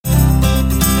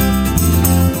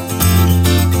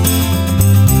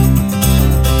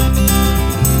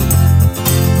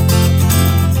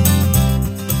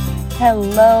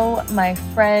Hello, my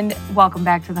friend. Welcome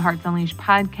back to the Hearts Unleashed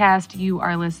podcast. You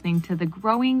are listening to the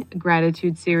Growing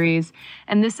Gratitude series,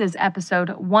 and this is episode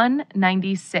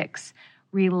 196,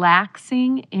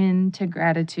 Relaxing into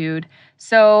Gratitude.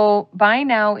 So by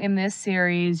now in this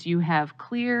series, you have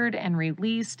cleared and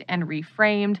released and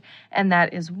reframed, and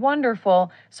that is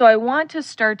wonderful. So I want to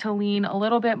start to lean a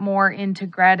little bit more into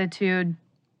gratitude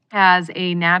as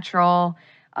a natural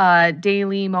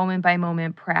daily moment by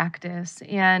moment practice.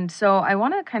 And so I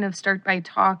want to kind of start by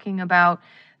talking about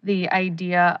the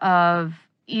idea of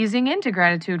easing into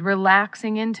gratitude,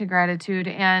 relaxing into gratitude,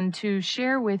 and to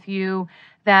share with you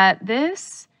that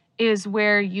this is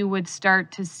where you would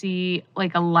start to see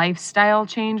like a lifestyle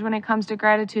change when it comes to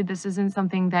gratitude. This isn't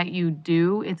something that you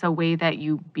do, it's a way that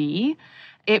you be.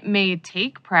 It may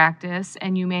take practice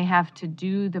and you may have to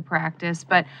do the practice,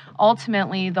 but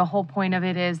ultimately the whole point of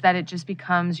it is that it just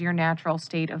becomes your natural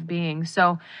state of being.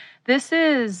 So this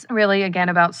is really, again,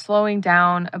 about slowing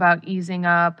down, about easing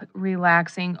up,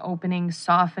 relaxing, opening,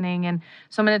 softening. And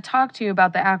so I'm going to talk to you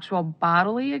about the actual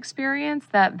bodily experience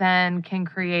that then can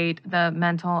create the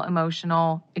mental,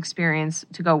 emotional experience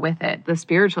to go with it, the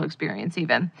spiritual experience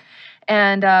even.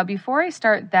 And before I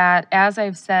start that, as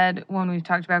I've said when we've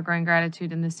talked about growing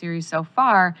gratitude in this series so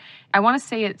far, I want to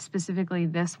say it specifically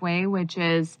this way, which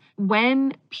is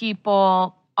when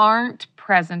people aren't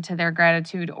present to their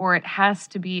gratitude or it has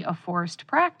to be a forced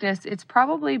practice, it's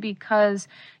probably because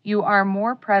you are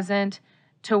more present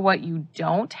to what you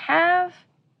don't have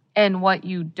and what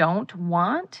you don't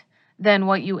want than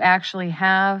what you actually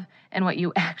have and what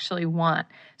you actually want.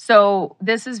 So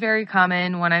this is very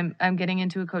common when I'm getting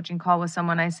into a coaching call with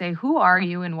someone. I say, who are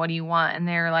you and what do you want? And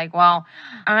they're like, well,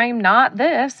 I'm not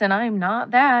this and I'm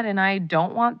not that and I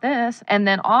don't want this. And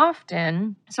then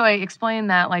often, so I explain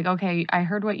that like, okay, I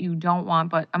heard what you don't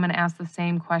want, but I'm going to ask the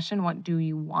same question. What do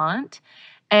you want?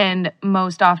 And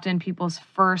most often people's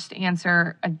first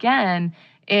answer again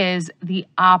is the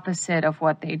opposite of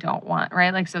what they don't want,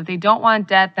 right? Like, so if they don't want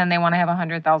debt, then they want to have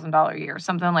 $100,000 a year,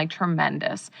 something like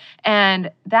tremendous.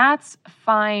 And that's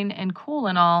fine and cool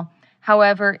and all.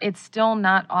 However, it's still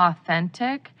not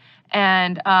authentic.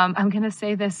 And I'm going to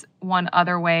say this one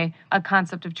other way, a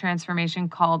concept of transformation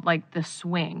called like the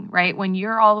swing, right? When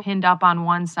you're all pinned up on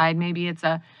one side, maybe it's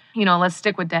let's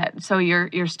stick with debt. So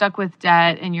you're stuck with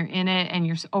debt and you're in it and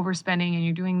you're overspending and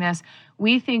you're doing this.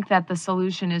 We think that the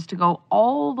solution is to go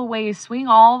swing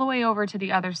all the way over to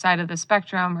the other side of the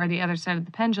spectrum or the other side of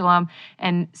the pendulum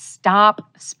and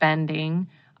stop spending,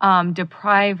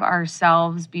 deprive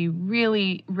ourselves, be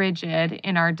really rigid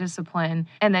in our discipline,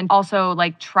 and then also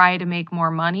like try to make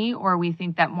more money, or we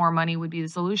think that more money would be the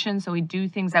solution. So we do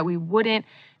things that we wouldn't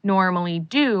normally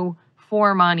do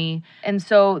for money. And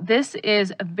so this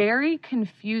is very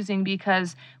confusing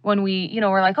because when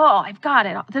we're like, oh, I've got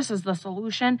it, this is the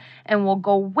solution, and we'll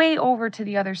go way over to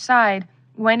the other side,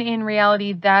 when in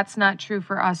reality, that's not true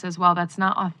for us as well. That's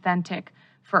not authentic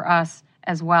for us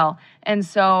as well. And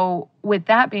so with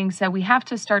that being said, we have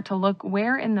to start to look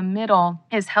where in the middle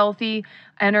is healthy,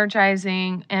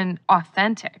 energizing, and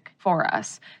authentic for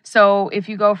us. So if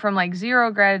you go from like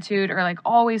zero gratitude or like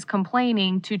always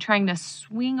complaining to trying to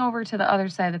swing over to the other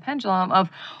side of the pendulum of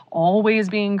always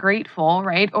being grateful,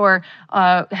 right? Or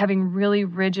having really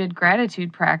rigid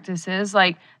gratitude practices,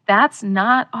 like that's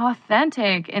not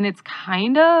authentic. And it's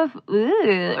kind of,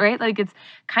 right? Like it's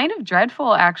kind of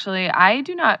dreadful, actually. I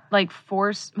do not like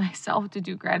force myself to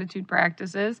do gratitude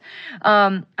practices.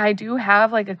 I do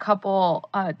have like a couple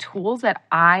tools that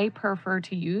I prefer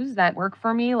to use that work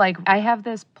for me. Like I have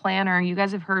this planner. You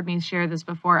guys have heard me share this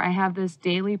before. I have this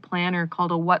daily planner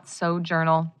called a What's So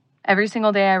journal. Every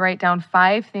single day I write down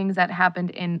 5 things that happened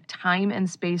in time and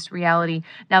space reality.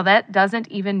 Now that doesn't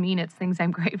even mean it's things I'm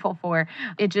grateful for.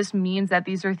 It just means that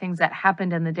these are things that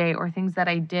happened in the day or things that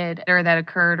I did or that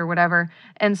occurred or whatever.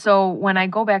 And so when I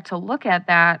go back to look at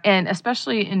that, and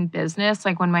especially in business,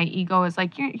 like when my ego is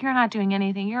like, you're not doing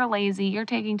anything, you're lazy, you're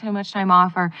taking too much time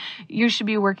off, or you should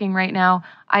be working right now,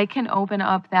 I can open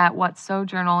up that What's So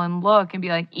journal and look and be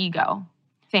like, ego,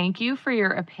 thank you for your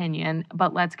opinion,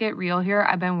 but let's get real here.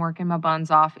 I've been working my buns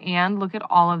off, and look at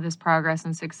all of this progress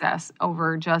and success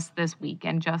over just this week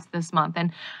and just this month.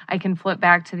 And I can flip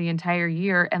back to the entire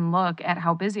year and look at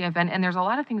how busy I've been. And there's a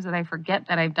lot of things that I forget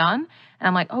that I've done. And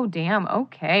I'm like, oh, damn,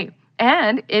 okay.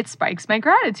 And it spikes my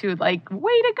gratitude, like,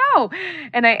 way to go.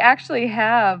 And I actually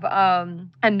have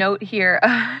a note here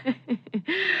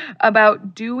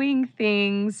about doing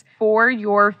things for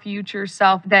your future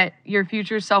self that your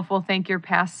future self will thank your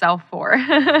past self for.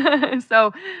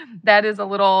 So that is a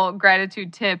little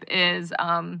gratitude tip is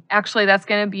actually that's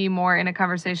going to be more in a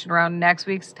conversation around next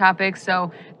week's topic.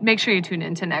 So make sure you tune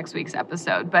into next week's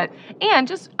episode. And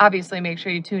just obviously make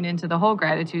sure you tune into the whole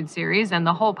gratitude series and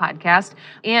the whole podcast.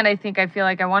 And I feel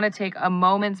like I want to take a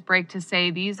moment's break to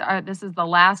say this is the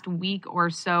last week or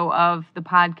so of the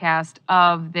podcast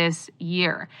of this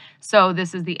year. So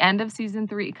this is the end of season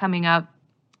 3 coming up.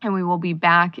 And we will be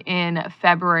back in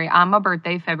February on my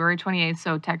birthday, February 28th.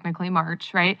 So technically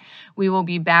March, right? We will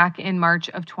be back in March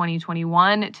of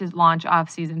 2021 to launch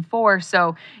off season 4.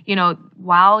 So,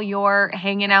 while you're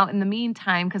hanging out in the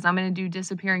meantime, because I'm going to do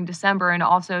Disappearing December and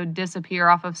also disappear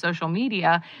off of social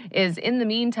media, is in the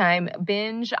meantime,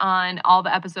 binge on all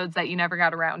the episodes that you never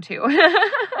got around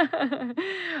to.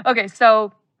 Okay,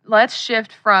 so let's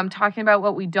shift from talking about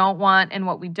what we don't want and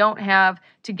what we don't have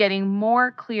to getting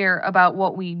more clear about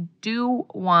what we do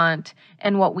want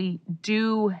and what we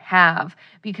do have,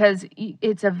 because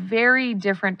it's a very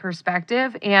different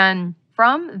perspective. And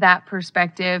from that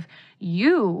perspective,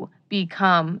 you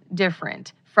become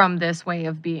different from this way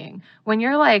of being. When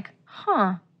you're like,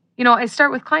 I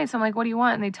start with clients, I'm like, what do you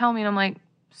want? And they tell me, and I'm like,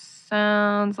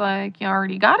 sounds like you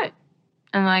already got it.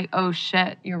 And I'm like, oh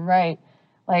shit, you're right.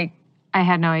 Like, I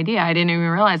had no idea. I didn't even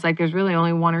realize there's really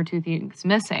only 1 or 2 things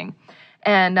missing.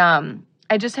 And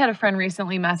I just had a friend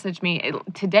recently message me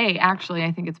today, actually.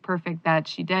 I think it's perfect that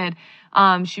she did.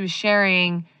 She was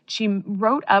sharing, she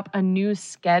wrote up a new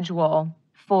schedule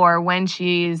for when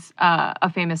she's a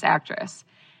famous actress.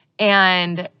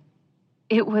 And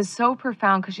it was so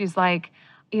profound because she's like,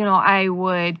 I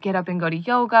would get up and go to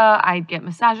yoga. I'd get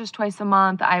massages twice a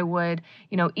month. I would,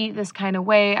 eat this kind of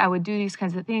way. I would do these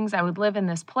kinds of things. I would live in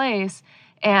this place.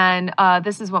 And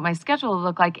this is what my schedule would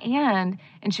look like. And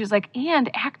she was like,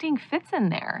 and acting fits in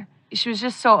there. She was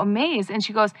just so amazed. And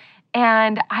she goes,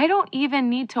 and I don't even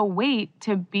need to wait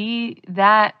to be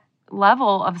that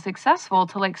level of successful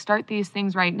to start these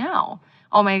things right now.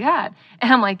 Oh my God.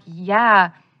 And I'm like,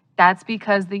 yeah. That's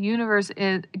because the universe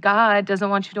God doesn't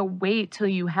want you to wait till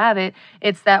you have it.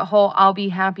 It's that whole I'll be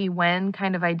happy when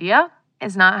kind of idea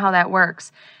is not how that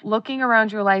works. Looking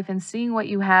around your life and seeing what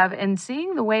you have and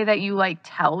seeing the way that you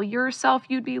tell yourself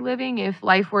you'd be living if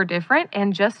life were different,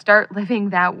 and just start living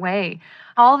that way.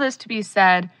 All this to be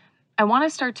said, I want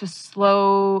to start to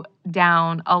slow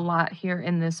down a lot here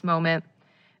in this moment,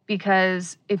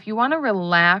 because if you want to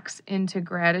relax into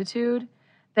gratitude,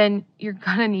 then you're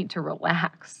going to need to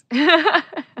relax.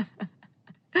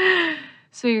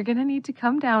 So you're going to need to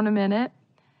come down a minute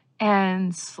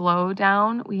and slow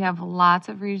down. We have lots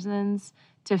of reasons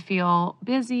to feel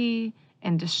busy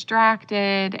and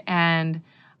distracted and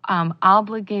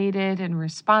obligated and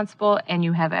responsible, and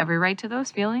you have every right to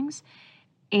those feelings.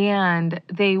 And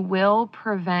they will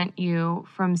prevent you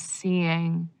from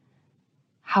seeing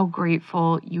how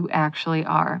grateful you actually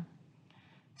are.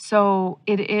 So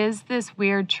it is this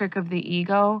weird trick of the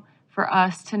ego for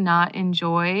us to not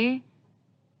enjoy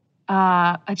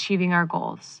achieving our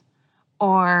goals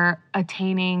or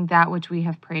attaining that which we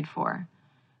have prayed for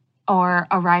or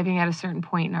arriving at a certain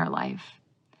point in our life.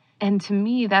 And to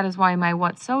me, that is why my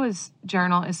What So Is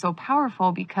journal is so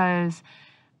powerful, because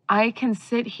I can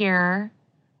sit here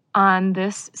on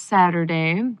this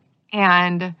Saturday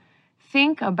and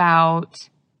think about,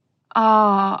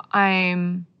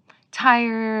 I'm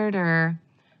tired, or,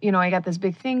 I got this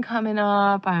big thing coming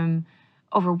up. I'm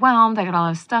overwhelmed. I got a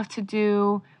lot of stuff to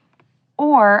do.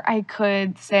 Or I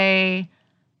could say,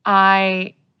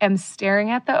 I am staring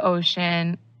at the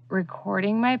ocean,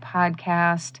 recording my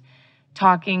podcast,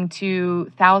 talking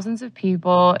to thousands of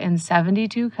people in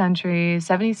 72 countries,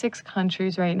 76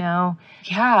 countries right now.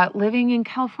 Yeah, living in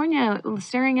California,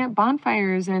 staring at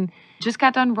bonfires, and just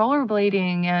got done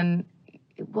rollerblading, and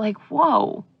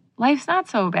whoa. Life's not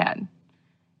so bad.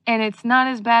 And it's not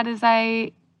as bad as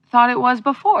I thought it was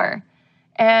before.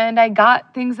 And I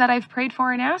got things that I've prayed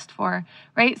for and asked for,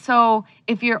 right? So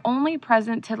if you're only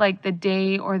present to the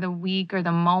day or the week or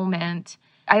the moment,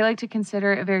 I like to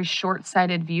consider it a very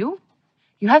short-sighted view.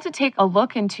 You have to take a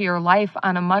look into your life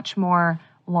on a much more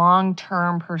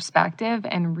long-term perspective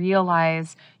and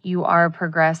realize you are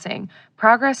progressing.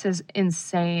 Progress is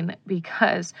insane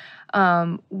because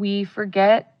we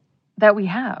forget that we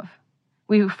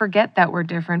forget that we're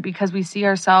different because we see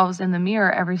ourselves in the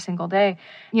mirror every single day.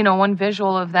 One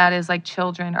visual of that is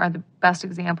children are the best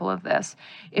example of this.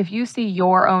 If you see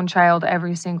your own child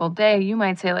every single day, you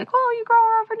might say oh, you grow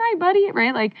her overnight, buddy,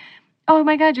 right? oh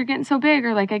my God, you're getting so big,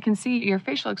 or like I can see your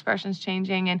facial expressions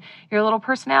changing and your little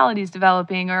personality's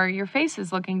developing or your face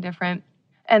is looking different.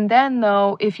 And then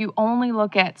though, if you only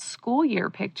look at school year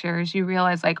pictures, you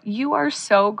realize like you are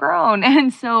so grown.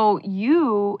 And so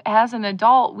you as an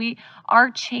adult,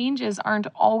 our changes aren't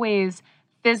always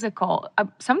physical.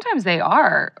 Sometimes they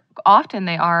are, often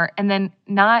they are, and then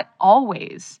not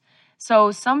always.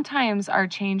 So sometimes our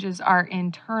changes are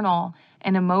internal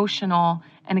and emotional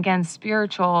and again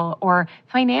spiritual or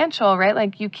financial, right?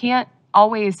 Like you can't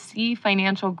always see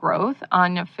financial growth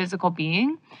on a physical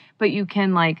being, but you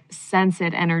can like sense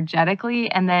it energetically.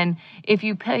 And then if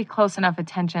you pay close enough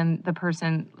attention, the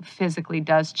person physically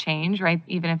does change, right?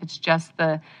 Even if it's just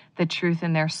the truth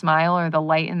in their smile or the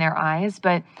light in their eyes.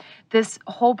 But this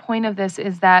whole point of this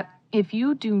is that if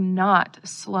you do not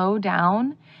slow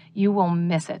down, you will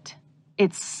miss it.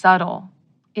 It's subtle.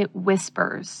 It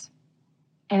whispers.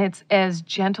 And it's as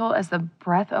gentle as the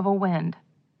breath of a wind.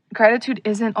 Gratitude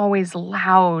isn't always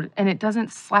loud and it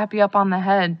doesn't slap you up on the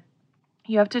head.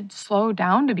 You have to slow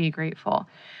down to be grateful.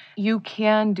 You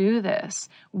can do this.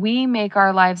 We make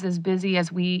our lives as busy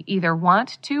as we either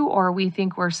want to or we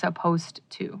think we're supposed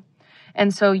to.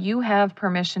 And so you have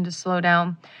permission to slow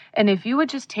down. And if you would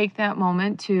just take that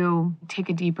moment to take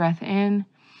a deep breath in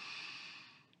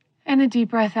and a deep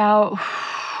breath out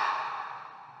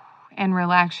and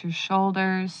relax your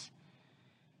shoulders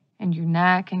and your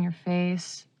neck and your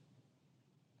face.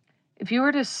 If you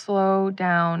were to slow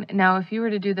down, now if you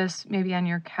were to do this maybe on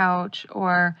your couch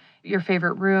or your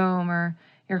favorite room or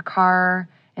your car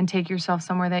and take yourself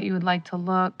somewhere that you would like to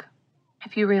look,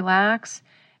 if you relax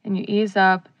and you ease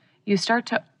up, you start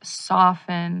to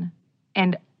soften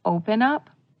and open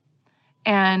up.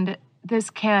 And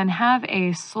this can have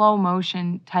a slow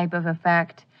motion type of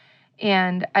effect.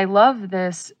 And I love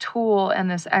this tool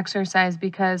and this exercise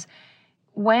because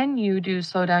when you do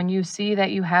slow down, you see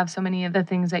that you have so many of the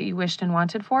things that you wished and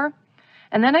wanted for.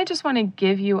 And then I just want to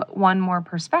give you one more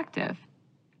perspective.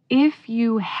 If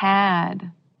you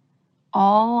had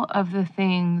all of the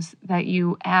things that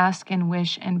you ask and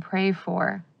wish and pray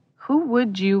for, who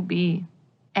would you be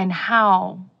and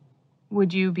how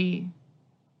would you be?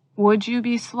 Would you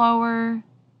be slower?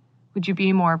 Would you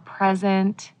be more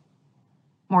present,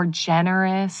 more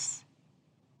generous,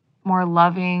 more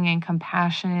loving and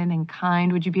compassionate and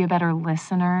kind? Would you be a better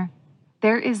listener?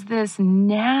 There is this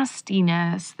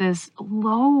nastiness, this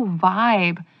low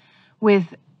vibe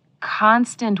with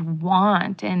constant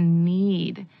want and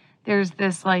need. There's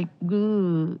this like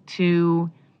to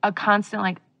a constant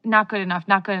like not good enough,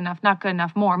 not good enough, not good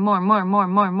enough, more,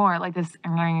 like this,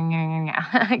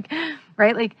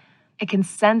 right? Like I can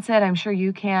sense it. I'm sure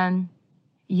you can.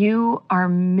 You are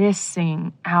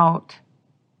missing out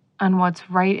on what's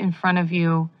right in front of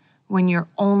you when you're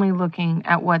only looking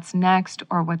at what's next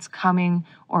or what's coming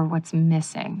or what's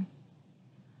missing.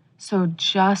 So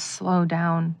just slow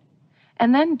down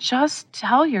and then just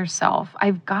tell yourself,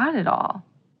 I've got it all.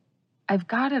 I've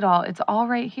got it all. It's all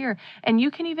right here. And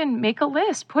you can even make a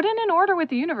list, put in an order with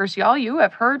the universe. Y'all, you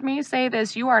have heard me say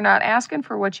this. You are not asking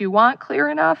for what you want clear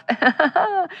enough.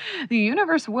 The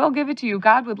universe will give it to you.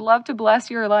 God would love to bless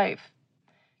your life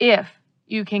if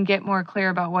you can get more clear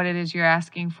about what it is you're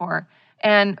asking for.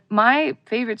 And my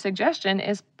favorite suggestion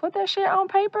is put that shit on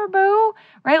paper, boo,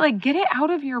 right? Like get it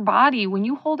out of your body. When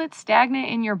you hold it stagnant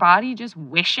in your body, just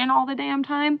wishing all the damn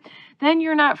time, then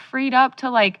you're not freed up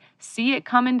to like see it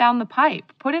coming down the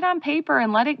pipe. Put it on paper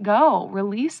and let it go.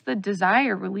 Release the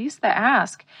desire, release the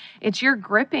ask. It's your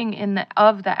gripping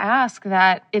of the ask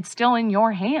that it's still in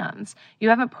your hands. You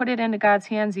haven't put it into God's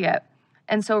hands yet.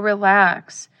 And so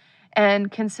relax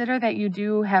and consider that you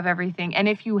do have everything. And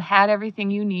if you had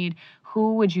everything you need,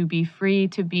 who would you be free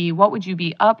to be? What would you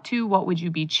be up to? What would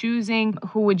you be choosing?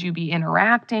 Who would you be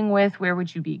interacting with? Where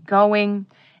would you be going?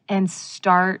 And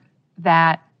start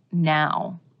that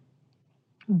now.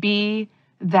 Be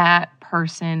that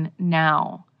person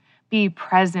now. Be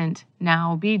present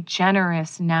now. Be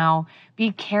generous now.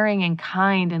 Be caring and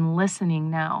kind and listening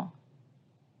now.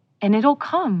 And it'll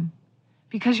come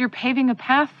because you're paving a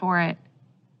path for it.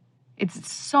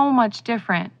 It's so much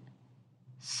different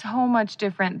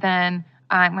than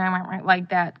I'm like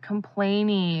that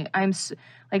complaining.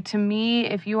 Like to me,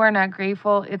 if you are not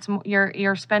grateful,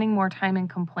 you're spending more time in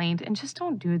complaint, and just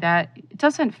don't do that. It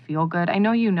doesn't feel good. I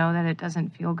know you know that it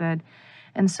doesn't feel good.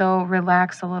 And so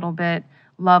relax a little bit,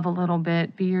 love a little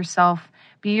bit, be yourself,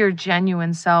 be your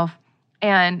genuine self,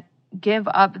 and give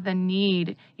up the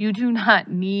need. You do not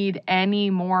need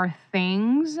any more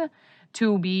things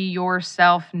to be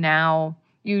yourself now.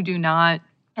 You do not.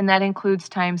 And that includes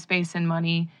time, space, and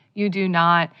money. You do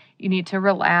not. You need to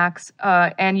relax,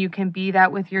 and you can be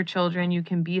that with your children. You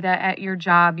can be that at your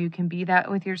job. You can be that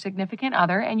with your significant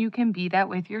other, and you can be that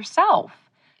with yourself.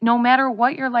 No matter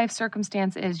what your life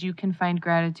circumstance is, you can find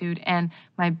gratitude. And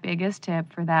my biggest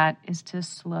tip for that is to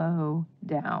slow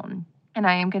down. And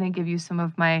I am going to give you some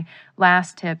of my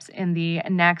last tips in the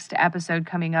next episode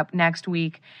coming up next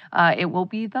week. It will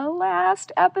be the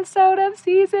last episode of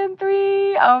season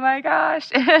 3. Oh my gosh.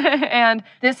 And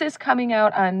this is coming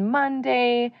out on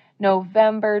Monday,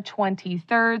 November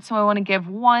 23rd. So I want to give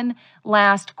one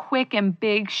last quick and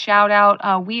big shout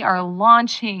out. We are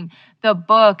launching the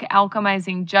book,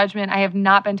 Alchemizing Judgment. I have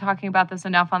not been talking about this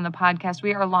enough on the podcast.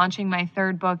 We are launching my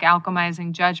 3rd book,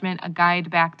 Alchemizing Judgment, A Guide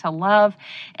Back to Love.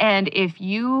 And if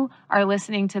you are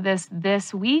listening to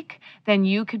this week, then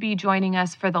you could be joining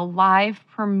us for the live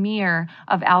premiere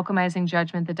of Alchemizing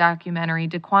Judgment, the documentary.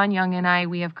 Daquan Young and I,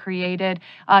 we have created,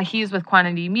 he's with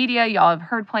Quantity Media. Y'all have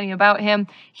heard plenty about him.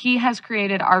 He has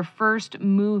created our first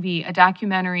movie, a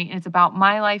documentary. It's about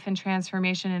my life and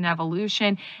transformation and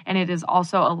evolution. And it is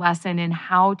also a lesson in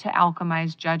how to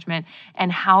alchemize judgment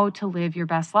and how to live your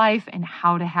best life and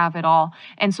how to have it all.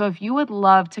 And so if you would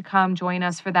love to come join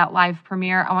us for that live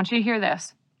premiere, I want you to hear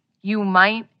this. You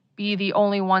might be the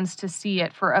only ones to see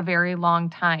it for a very long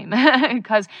time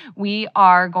because we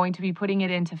are going to be putting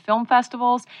it into film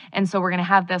festivals. And so we're going to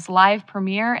have this live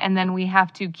premiere, and then we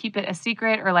have to keep it a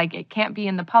secret, or like it can't be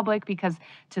in the public because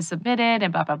to submit it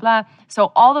and blah, blah, blah.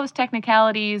 So all those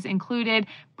technicalities included,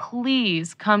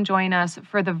 please come join us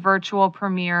for the virtual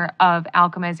premiere of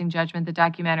Alchemizing Judgment, the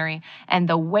documentary. And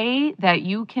the way that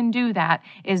you can do that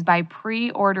is by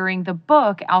pre-ordering the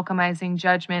book, Alchemizing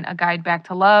Judgment, A Guide Back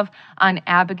to Love, on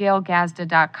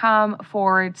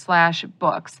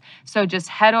abigailgazda.com/books. So just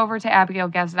head over to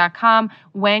abigailgazda.com.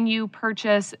 When you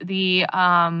purchase the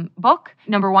book,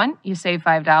 number one, you save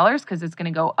 $5 because it's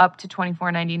going to go up to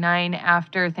 $24.99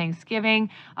 after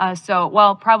Thanksgiving.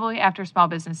 Probably after Small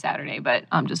Business Saturday, but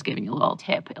I'm just giving you a little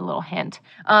tip, a little hint.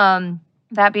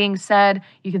 That being said,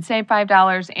 you can save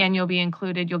 $5 and you'll be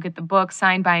included. You'll get the book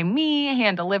signed by me,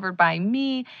 hand delivered by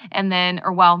me, and then,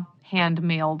 hand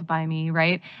mailed by me,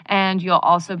 right? And you'll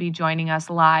also be joining us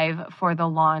live for the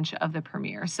launch of the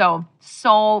premiere. So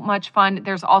much fun.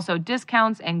 There's also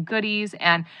discounts and goodies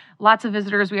and lots of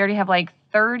visitors. We already have like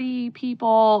 30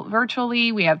 people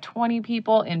virtually. We have 20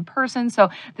 people in person. So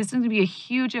this is going to be a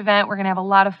huge event. We're going to have a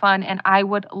lot of fun, and I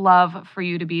would love for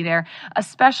you to be there,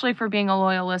 especially for being a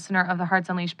loyal listener of the Hearts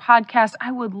Unleashed podcast.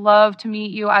 I would love to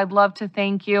meet you. I'd love to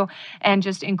thank you and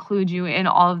just include you in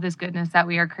all of this goodness that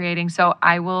we are creating. So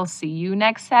I will see you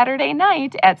next Saturday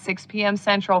night at 6 p.m.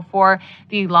 Central for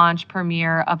the launch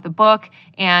premiere of the book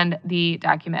and the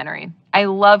documentary. I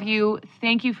love you.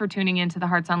 Thank you for tuning into the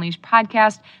Hearts Unleashed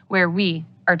podcast, where we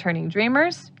are turning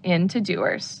dreamers into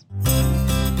doers.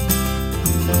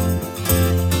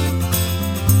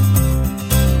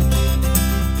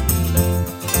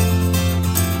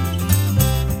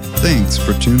 Thanks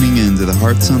for tuning in to the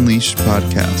Hearts Unleashed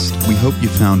podcast. We hope you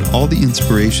found all the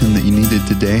inspiration that you needed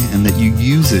today and that you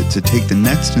use it to take the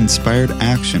next inspired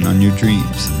action on your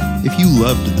dreams. If you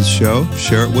loved the show,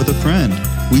 share it with a friend.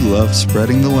 We love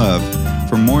spreading the love.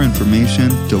 For more information,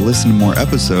 to listen to more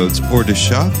episodes, or to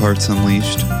shop Hearts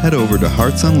Unleashed, head over to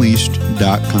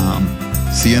heartsunleashed.com.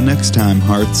 See you next time,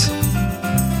 Hearts.